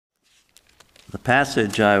The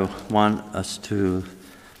passage I want us to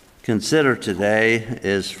consider today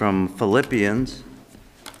is from Philippians,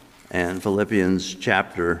 and Philippians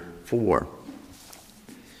chapter 4.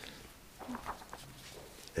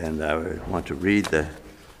 And I want to read the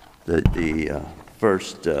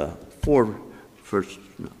first four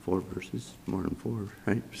verses, more than four,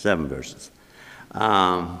 right? 7 verses.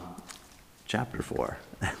 Chapter 4,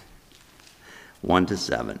 1 to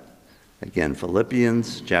 7. Again,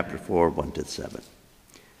 Philippians chapter 4, 1 to 7.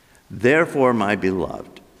 Therefore, my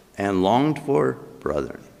beloved and longed for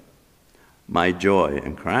brethren, my joy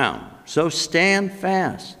and crown, so stand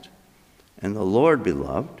fast in the Lord,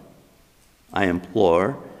 beloved. I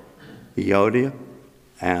implore Euodia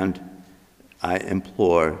and I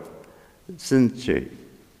implore Syntyche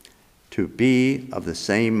to be of the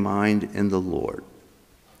same mind in the Lord.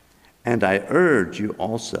 And I urge you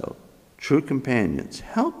also, true companions,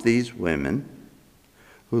 help these women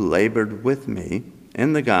who labored with me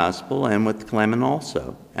in the gospel and with Clement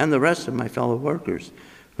also, and the rest of my fellow workers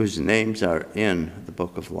whose names are in the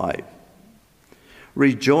book of life.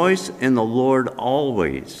 Rejoice in the Lord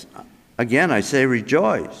always. Again, I say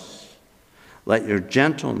rejoice. Let your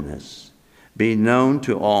gentleness be known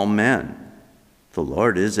to all men. The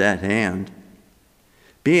Lord is at hand.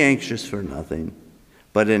 Be anxious for nothing,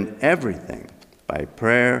 but in everything, by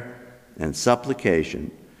prayer and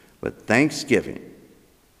supplication, with thanksgiving,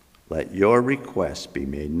 let your requests be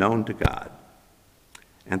made known to God.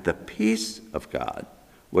 And the peace of God,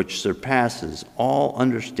 which surpasses all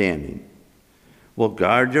understanding, will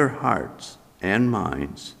guard your hearts and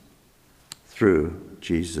minds through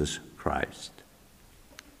Jesus Christ.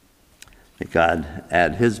 May God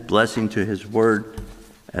add his blessing to his word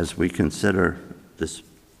as we consider this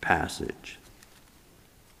passage.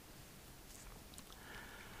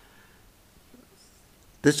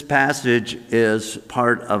 This passage is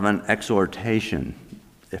part of an exhortation,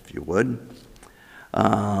 if you would.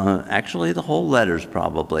 Actually, the whole letter is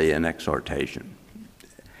probably an exhortation.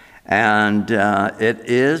 And it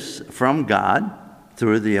is from God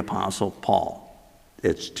through the Apostle Paul.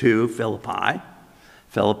 It's to Philippi.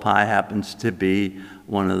 Philippi happens to be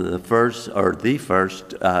one of the first, or the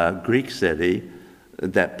first Greek city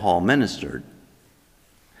that Paul ministered.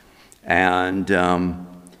 And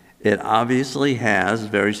it obviously has,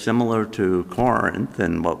 very similar to Corinth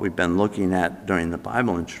and what we've been looking at during the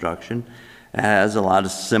Bible instruction, it has a lot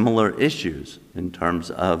of similar issues in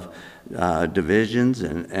terms of divisions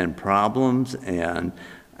and problems and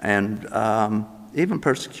even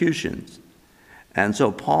persecutions. And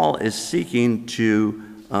so Paul is seeking to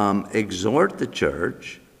exhort the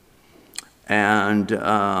church and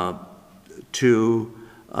to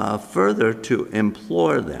further to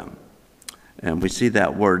implore them. And we see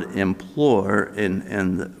that word implore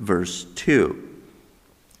in verse 2.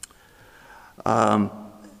 A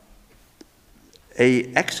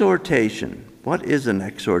exhortation. What is an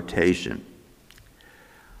exhortation?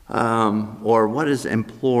 Or what is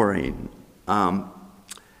imploring? The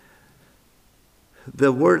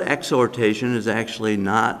word exhortation is actually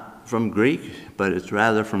not from Greek, but it's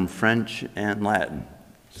rather from French and Latin.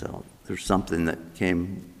 So there's something that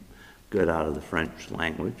came good out of the French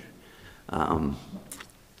language.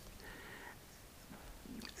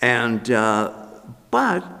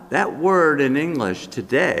 But that word in English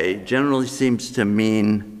today generally seems to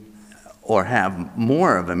mean or have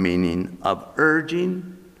more of a meaning of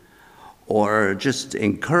urging or just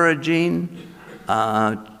encouraging,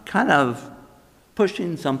 kind of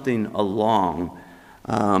pushing something along,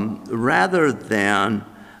 rather than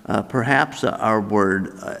perhaps our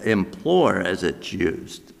word implore as it's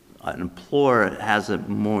used. Implore has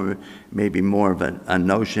maybe more of a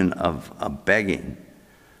notion of begging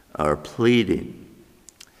or pleading.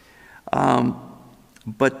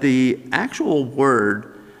 But the actual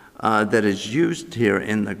word that is used here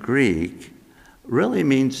in the Greek really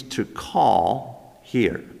means to call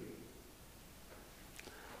here.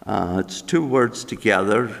 It's two words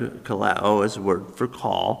together. Kaleo is a word for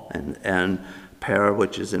call, and para,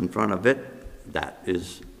 which is in front of it, that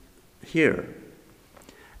is here.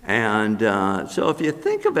 And so if you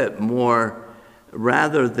think of it more,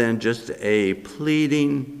 rather than just a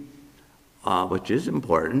pleading, which is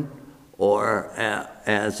important, or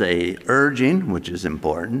as a urging, which is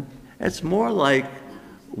important, it's more like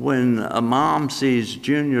when a mom sees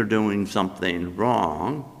Junior doing something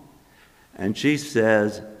wrong, and she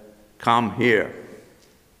says, "Come here."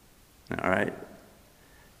 All right?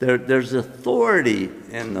 There's authority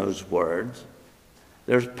in those words.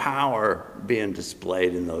 There's power being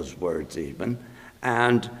displayed in those words even.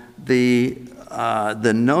 And the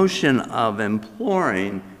notion of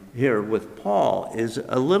imploring here with Paul is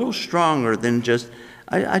a little stronger than just,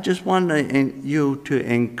 I just want you to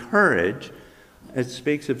encourage. It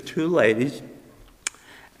speaks of two ladies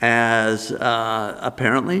as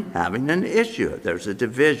apparently having an issue. There's a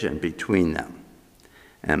division between them.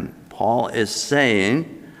 And Paul is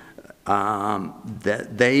saying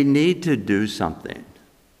that they need to do something.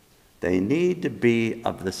 They need to be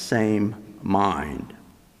of the same mind.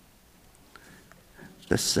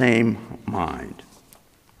 The same mind.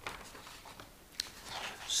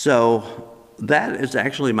 So that is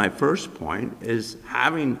actually my first point, is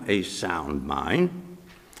having a sound mind.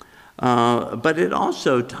 But it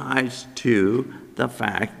also ties to the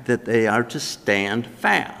fact that they are to stand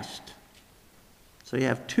fast. So you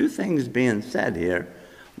have two things being said here.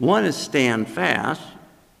 One is stand fast,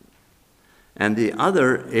 and the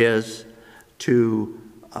other is to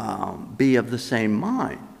be of the same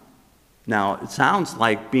mind. Now, it sounds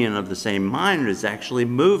like being of the same mind is actually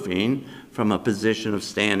moving from a position of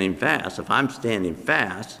standing fast. If I'm standing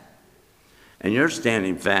fast, and you're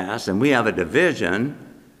standing fast, and we have a division,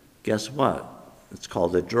 guess what? It's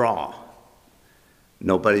called a draw.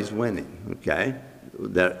 Nobody's winning, okay?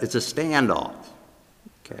 It's a standoff,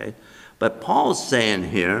 okay? But Paul's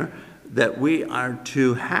saying here that we are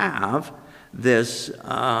to have this,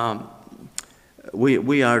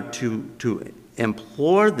 we are to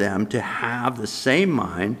implore them to have the same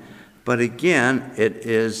mind, but again, it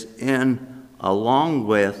is in along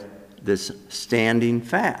with this standing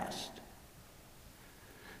fast.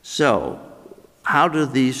 So, how do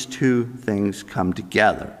these two things come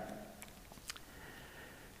together?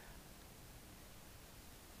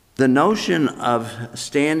 The notion of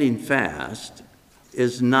standing fast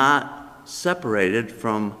is not separated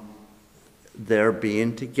from their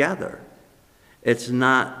being together. It's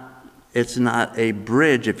not a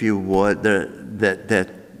bridge, if you would,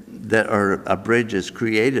 or a bridge is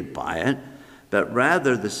created by it, but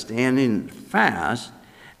rather the standing fast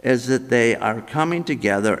is that they are coming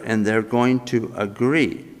together and they're going to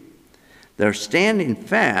agree. They're standing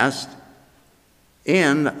fast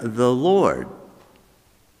in the Lord,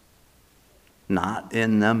 not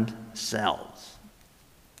in themselves.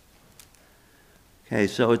 Okay,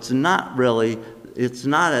 so it's not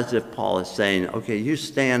as if Paul is saying, okay, you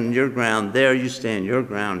stand your ground there, you stand your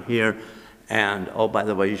ground here, and oh, by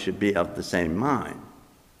the way, you should be of the same mind.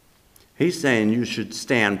 He's saying you should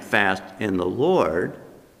stand fast in the Lord.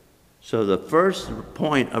 So the first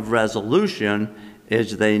point of resolution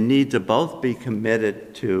is they need to both be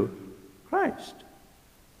committed to Christ,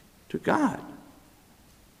 to God,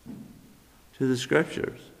 to the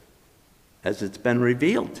Scriptures, as it's been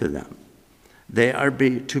revealed to them. They are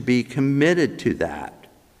to be committed to that,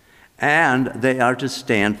 and they are to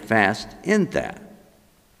stand fast in that.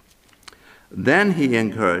 Then he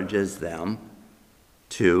encourages them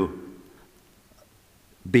to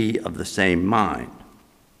be of the same mind.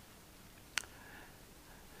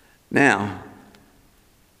 Now,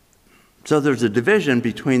 so there's a division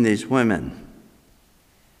between these women.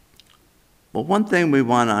 But one thing we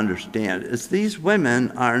want to understand is these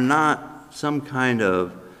women are not some kind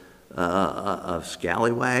of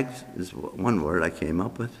scallywags, is one word I came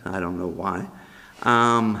up with. I don't know why.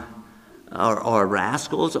 Or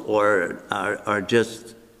rascals, or are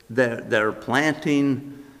just, they're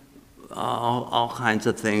planting all kinds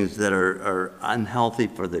of things that are unhealthy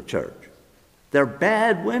for the church. They're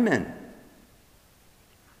bad women.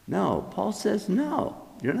 No, Paul says, no,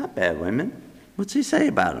 you're not bad women. What's he say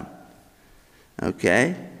about them?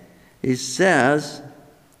 Okay, he says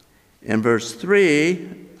in verse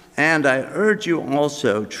 3, and I urge you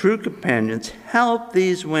also, true companions, help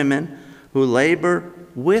these women who labor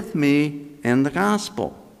with me in the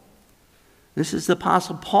gospel. This is the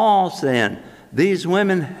Apostle Paul saying, these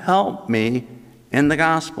women help me in the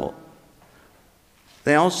gospel.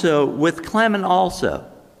 They also, with Clement also,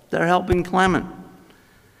 they're helping Clement.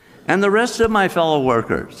 And the rest of my fellow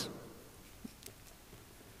workers,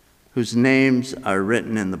 whose names are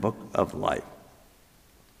written in the book of life.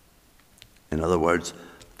 In other words,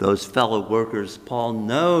 those fellow workers Paul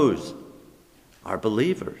knows are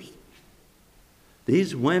believers.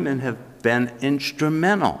 These women have been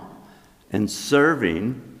instrumental in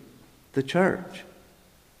serving the church.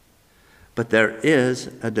 But there is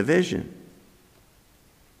a division.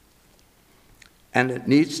 And it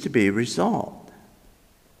needs to be resolved.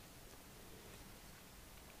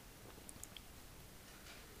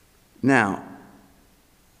 Now,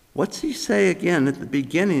 what's he say again at the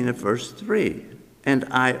beginning of verse 3? And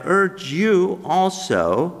I urge you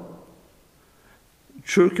also,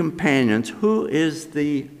 true companions. Who is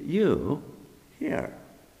the you here?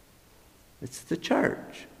 It's the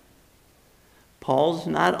church. Paul's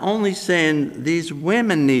not only saying these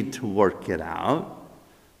women need to work it out,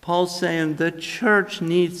 Paul's saying the church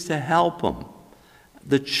needs to help them.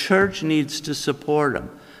 The church needs to support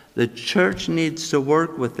them. The church needs to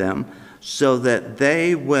work with them so that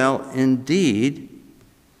they will indeed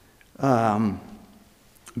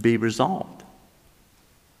be resolved.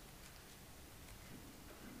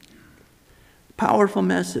 Powerful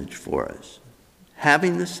message for us.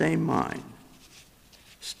 Having the same mind.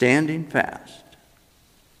 Standing fast.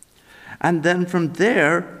 And then from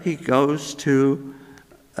there, he goes to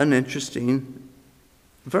an interesting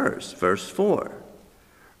verse, verse 4.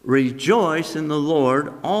 Rejoice in the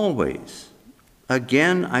Lord always.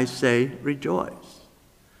 Again, I say rejoice.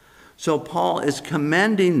 So Paul is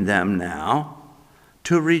commending them now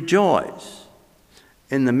to rejoice.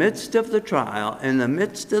 In the midst of the trial, in the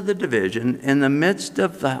midst of the division, in the midst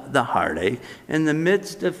of the heartache, in the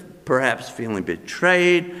midst of perhaps feeling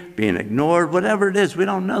betrayed, being ignored, whatever it is, we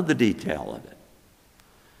don't know the detail of it.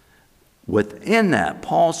 Within that,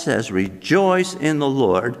 Paul says, rejoice in the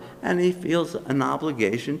Lord, and he feels an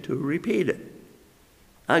obligation to repeat it.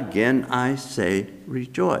 Again, I say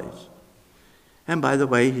rejoice. And by the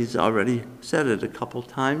way, he's already said it a couple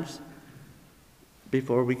times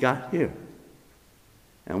before we got here.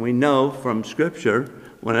 And we know from Scripture,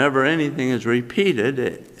 whenever anything is repeated,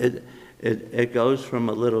 it goes from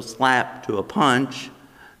a little slap to a punch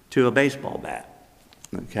to a baseball bat.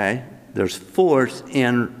 Okay? There's force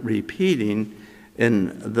in repeating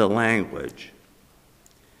in the language.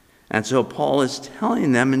 And so Paul is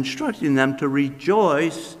telling them, instructing them to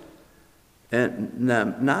rejoice in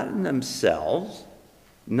them, not in themselves,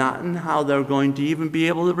 not in how they're going to even be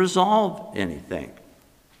able to resolve anything,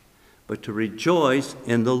 but to rejoice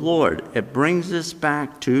in the Lord. It brings us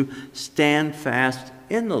back to stand fast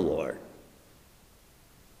in the Lord.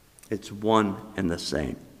 It's one and the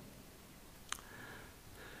same.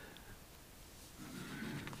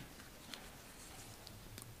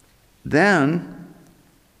 Then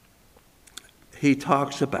he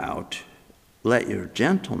talks about, let your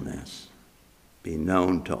gentleness be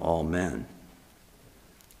known to all men.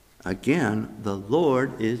 Again, the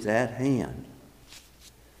Lord is at hand.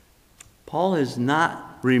 Paul has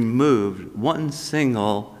not removed one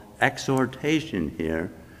single exhortation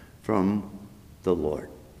here from the Lord.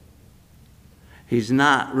 He's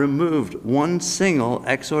not removed one single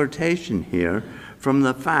exhortation here from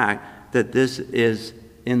the fact that this is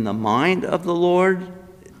in the mind of the Lord.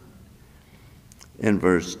 In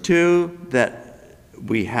verse 2, that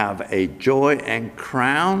we have a joy and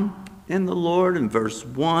crown in the Lord in verse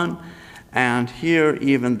 1. And here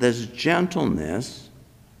even this gentleness,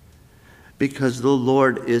 because the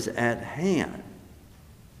Lord is at hand.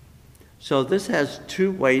 So this has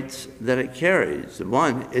two weights that it carries.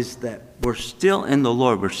 One is that we're still in the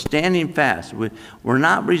Lord. We're standing fast. We're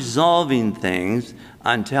not resolving things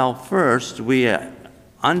until first we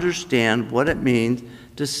understand what it means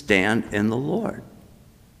to stand in the Lord.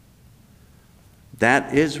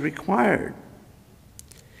 That is required.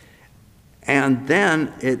 And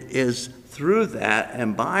then it is through that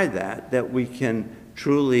and by that that we can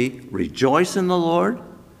truly rejoice in the Lord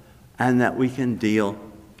and that we can deal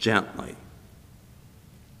gently.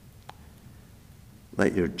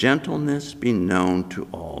 Let your gentleness be known to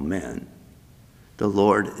all men. The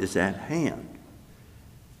Lord is at hand.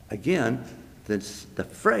 Again, the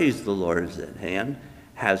phrase the Lord is at hand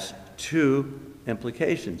has two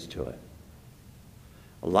implications to it.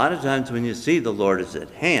 A lot of times when you see the Lord is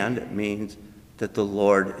at hand, it means that the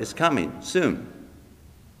Lord is coming soon.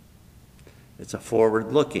 It's a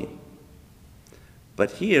forward looking.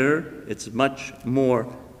 But here, it's much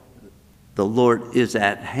more, the Lord is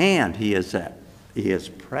at hand. He is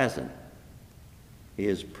present. He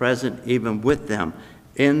is present even with them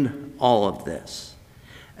in all of this.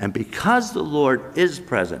 And because the Lord is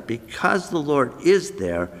present, because the Lord is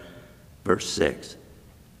there, verse 6,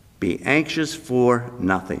 be anxious for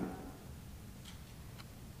nothing.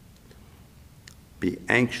 Be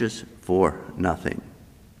anxious for nothing.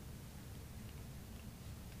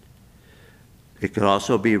 It could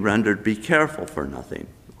also be rendered, be careful for nothing,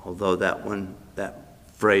 although that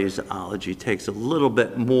phraseology takes a little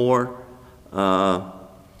bit more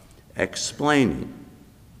explaining,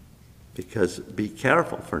 because be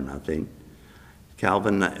careful for nothing.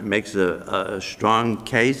 Calvin makes a strong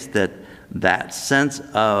case that sense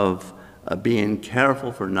of being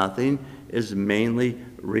careful for nothing is mainly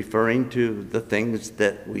referring to the things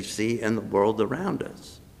that we see in the world around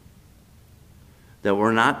us. That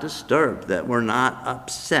we're not disturbed, that we're not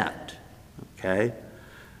upset, okay?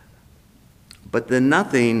 But the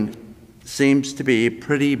nothing seems to be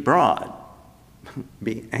pretty broad.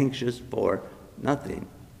 Be anxious for Nothing.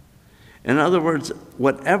 In other words,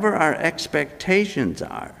 whatever our expectations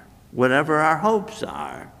are, whatever our hopes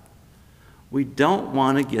are, we don't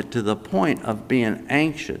want to get to the point of being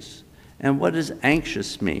anxious. And what does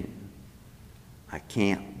anxious mean? I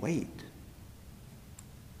can't wait.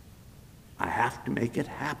 I have to make it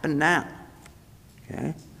happen now.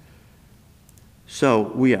 Okay? So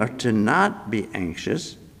we are to not be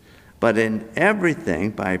anxious, but in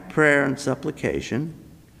everything by prayer and supplication,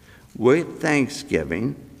 with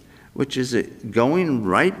thanksgiving, which is going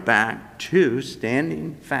right back to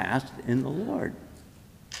standing fast in the Lord.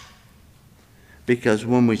 Because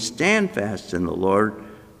when we stand fast in the Lord,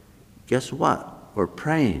 guess what? We're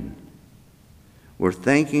praying. We're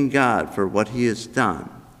thanking God for what He has done.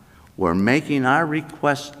 We're making our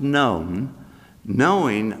request known,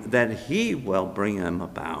 knowing that He will bring them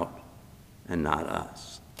about and not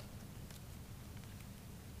us.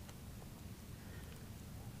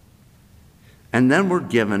 And then we're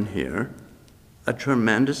given here a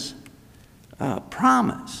tremendous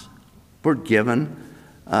promise. We're given,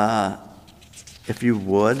 if you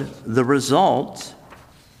would, the results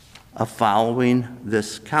of following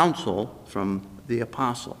this counsel from the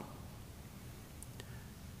apostle.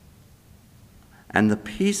 And the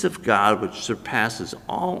peace of God, which surpasses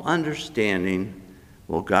all understanding,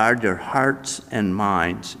 will guard your hearts and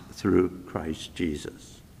minds through Christ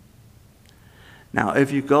Jesus. Now,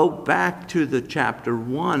 if you go back to the chapter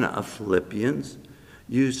 1 of Philippians,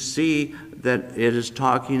 you see that it is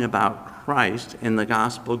talking about Christ and the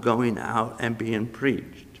gospel going out and being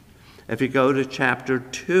preached. If you go to chapter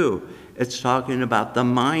 2, it's talking about the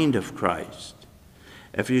mind of Christ.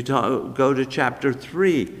 If you go to chapter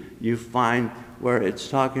 3, you find where it's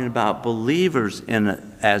talking about believers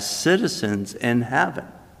as citizens in heaven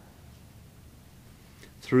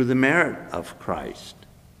through the merit of Christ.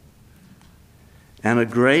 And a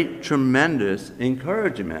great, tremendous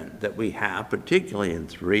encouragement that we have, particularly in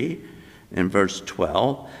 3, in verse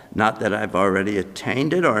 12, not that I've already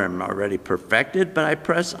attained it or am already perfected, but I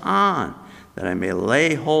press on, that I may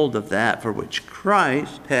lay hold of that for which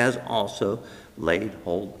Christ has also laid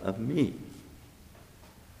hold of me.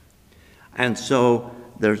 And so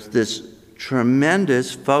there's this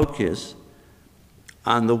tremendous focus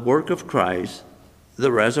on the work of Christ,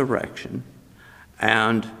 the resurrection,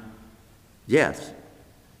 and yes,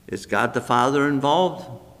 is God the Father involved?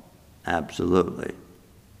 Absolutely.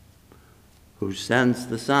 Who sends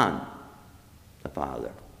the Son? The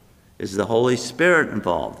Father. Is the Holy Spirit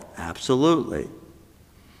involved? Absolutely.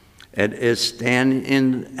 It is standing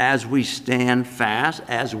in, as we stand fast,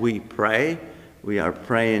 as we pray, we are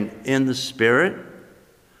praying in the Spirit.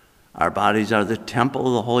 Our bodies are the temple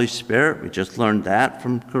of the Holy Spirit. We just learned that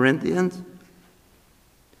from Corinthians.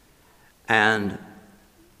 And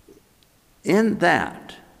in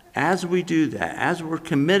that, as we do that, as we're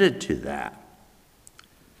committed to that,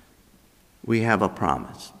 we have a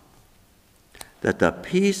promise that the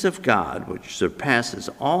peace of God, which surpasses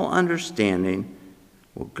all understanding,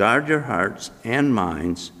 will guard your hearts and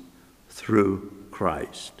minds through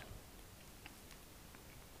Christ.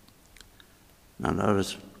 Now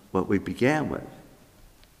notice what we began with.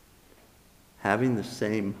 Having the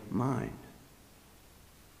same mind.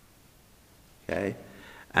 Okay?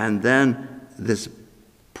 And then this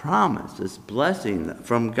promise, this blessing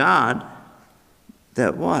from God,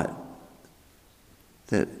 that what?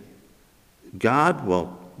 That God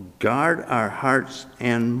will guard our hearts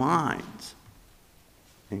and minds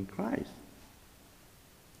in Christ.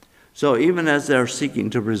 So even as they're seeking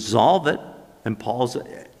to resolve it, and Paul's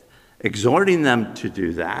exhorting them to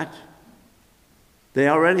do that, they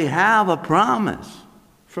already have a promise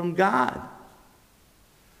from God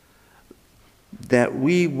that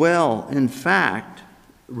we will, in fact,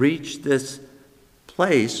 reach this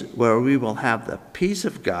place where we will have the peace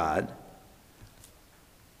of God.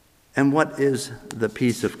 And what is the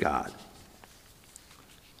peace of God?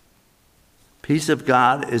 Peace of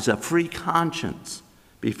God is a free conscience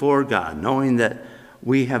before God, knowing that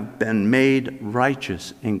we have been made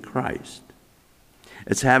righteous in Christ.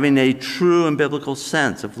 It's having a true and biblical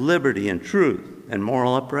sense of liberty and truth and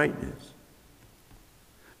moral uprightness.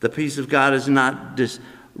 The peace of God is not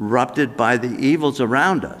disrupted by the evils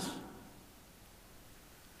around us.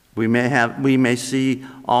 We may see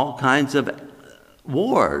all kinds of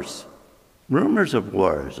wars, rumors of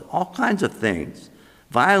wars, all kinds of things,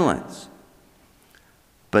 violence.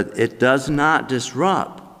 But it does not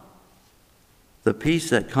disrupt the peace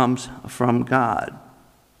that comes from God.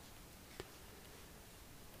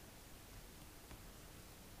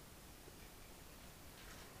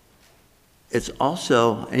 It's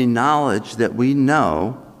also a knowledge that we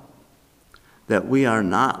know that we are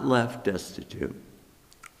not left destitute.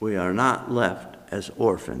 We are not left as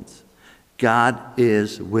orphans. God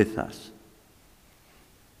is with us,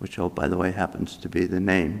 which, oh, by the way, happens to be the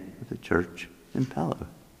name of the church in Pella,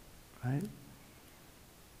 right?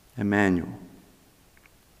 Emmanuel.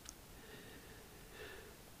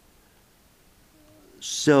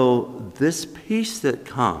 So this peace that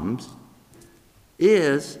comes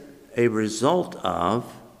is a result of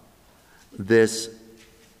this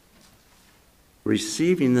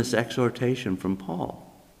receiving this exhortation from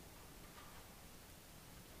Paul.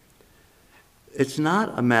 It's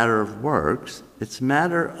not a matter of works. It's a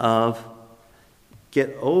matter of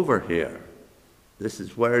get over here. This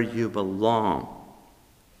is where you belong.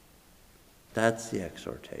 That's the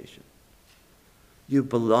exhortation. You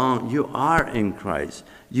belong. You are in Christ.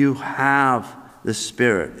 You have the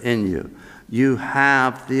Spirit in you. You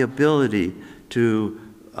have the ability to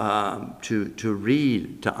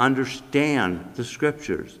read, to understand the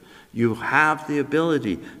Scriptures. You have the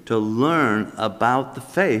ability to learn about the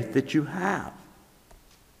faith that you have.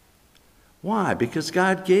 Why? Because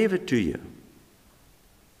God gave it to you.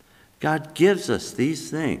 God gives us these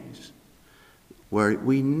things where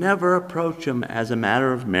we never approach them as a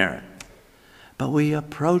matter of merit, but we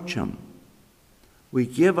approach them. We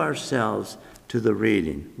give ourselves to the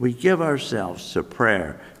reading. We give ourselves to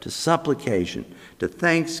prayer, to supplication, to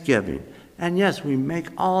thanksgiving. And yes, we make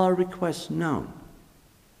all our requests known.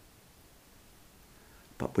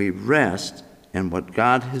 But we rest in what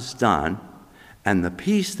God has done and the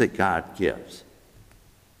peace that God gives.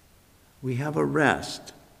 We have a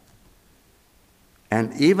rest.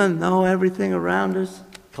 And even though everything around us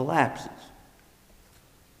collapses,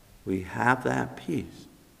 we have that peace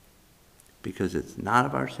because it's not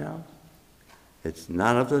of ourselves. It's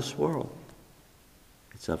not of this world.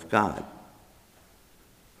 It's of God,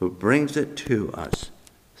 who brings it to us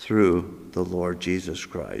through the Lord Jesus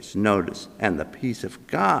Christ. Notice, and the peace of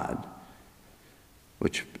God,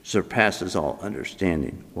 which surpasses all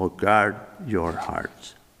understanding, will guard your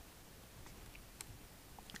hearts.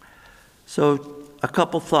 So, a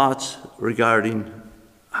couple thoughts regarding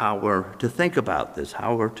how we're to think about this,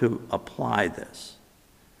 how we're to apply this.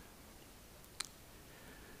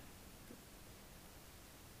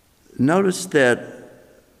 Notice that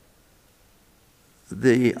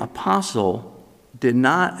the apostle did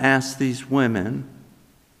not ask these women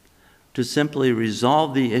to simply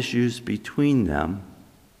resolve the issues between them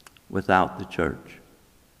without the church.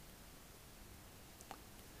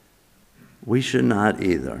 We should not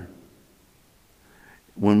either.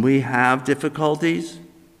 When we have difficulties,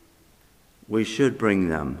 we should bring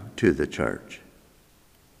them to the church.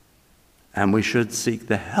 And we should seek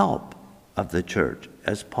the help of the church,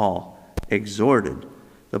 as Paul exhorted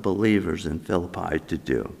the believers in Philippi to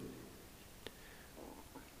do.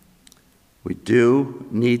 We do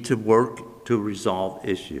need to work to resolve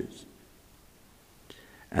issues.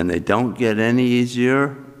 And they don't get any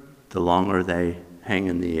easier the longer they hang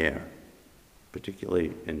in the air,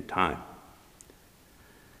 particularly in time.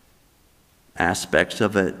 Aspects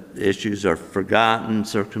of it, issues are forgotten,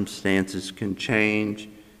 circumstances can change,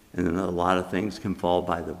 and then a lot of things can fall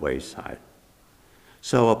by the wayside.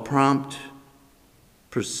 So a prompt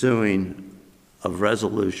pursuing of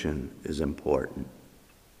resolution is important.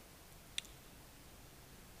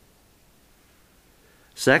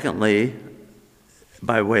 Secondly,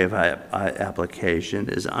 by way of application,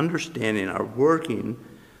 is understanding our working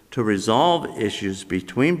to resolve issues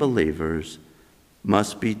between believers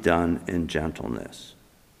must be done in gentleness.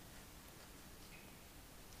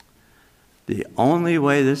 The only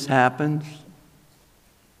way this happens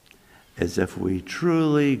is if we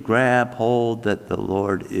truly grab hold that the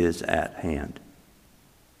Lord is at hand.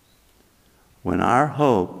 When our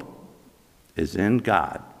hope is in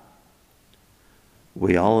God,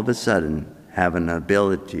 we all of a sudden have an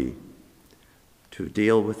ability to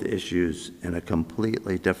deal with issues in a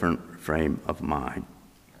completely different frame of mind.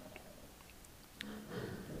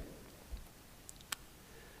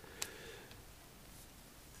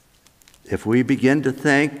 If we begin to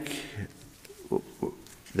think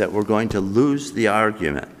that we're going to lose the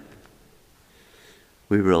argument,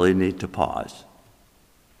 we really need to pause.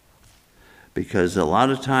 Because a lot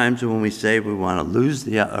of times when we say we want to lose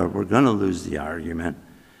or we're going to lose the argument,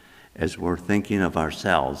 as we're thinking of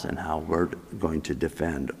ourselves and how we're going to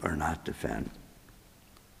defend or not defend.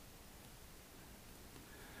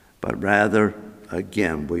 But rather,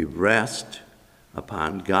 again, we rest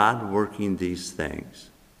upon God working these things.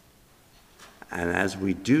 And as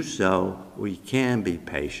we do so, we can be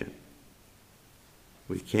patient.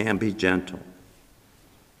 We can be gentle.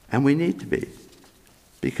 And we need to be.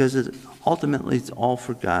 Because ultimately, it's all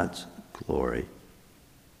for God's glory.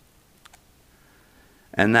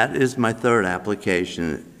 And that is my third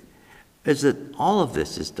application, is that all of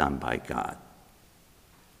this is done by God.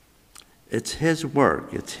 It's his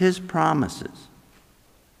work, it's his promises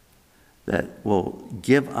that will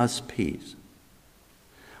give us peace,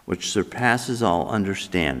 which surpasses all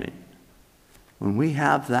understanding. When we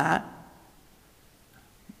have that,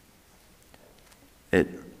 it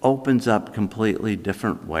opens up completely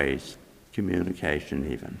different ways,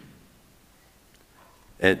 communication even.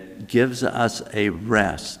 It gives us a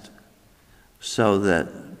rest so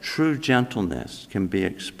that true gentleness can be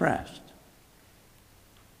expressed,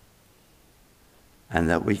 and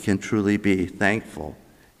that we can truly be thankful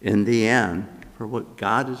in the end for what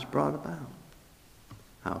God has brought about,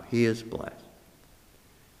 how he is blessed.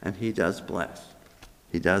 And he does bless.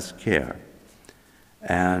 He does care.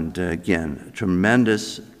 And again, a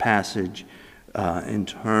tremendous passage in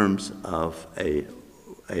terms of a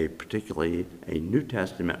particularly a New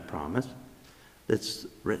Testament promise that's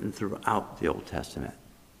written throughout the Old Testament.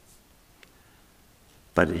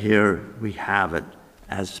 But here we have it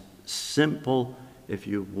as simple, if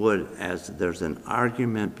you would, as there's an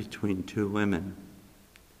argument between two women.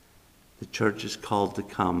 The church is called to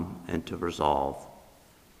come and to resolve.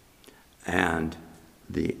 And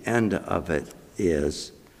the end of it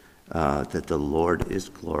is that the Lord is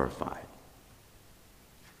glorified.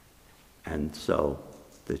 And so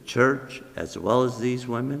the church, as well as these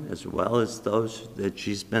women, as well as those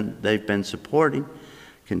that they've been supporting,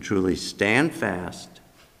 can truly stand fast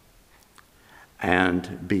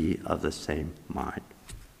and be of the same mind.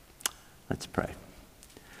 Let's pray.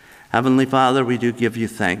 Heavenly Father, we do give you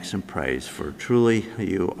thanks and praise, for truly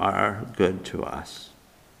you are good to us.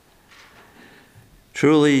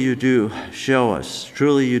 Truly you do show us,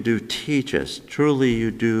 truly you do teach us, truly you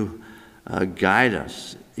do guide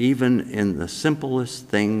us, even in the simplest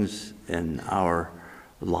things in our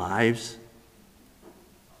lives,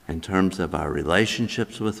 in terms of our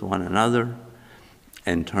relationships with one another,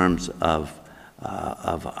 in terms of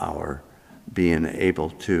our being able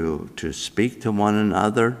to speak to one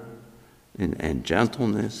another in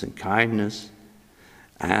gentleness and kindness,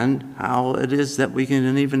 and how it is that we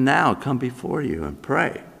can even now come before you and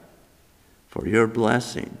pray for your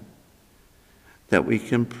blessing, that we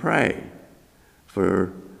can pray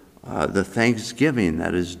for the thanksgiving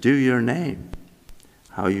that is due your name,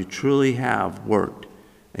 how you truly have worked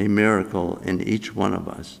a miracle in each one of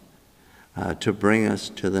us to bring us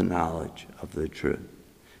to the knowledge of the truth.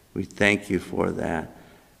 We thank you for that,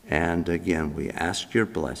 and again, we ask your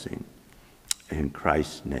blessing in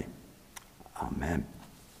Christ's name. Amen.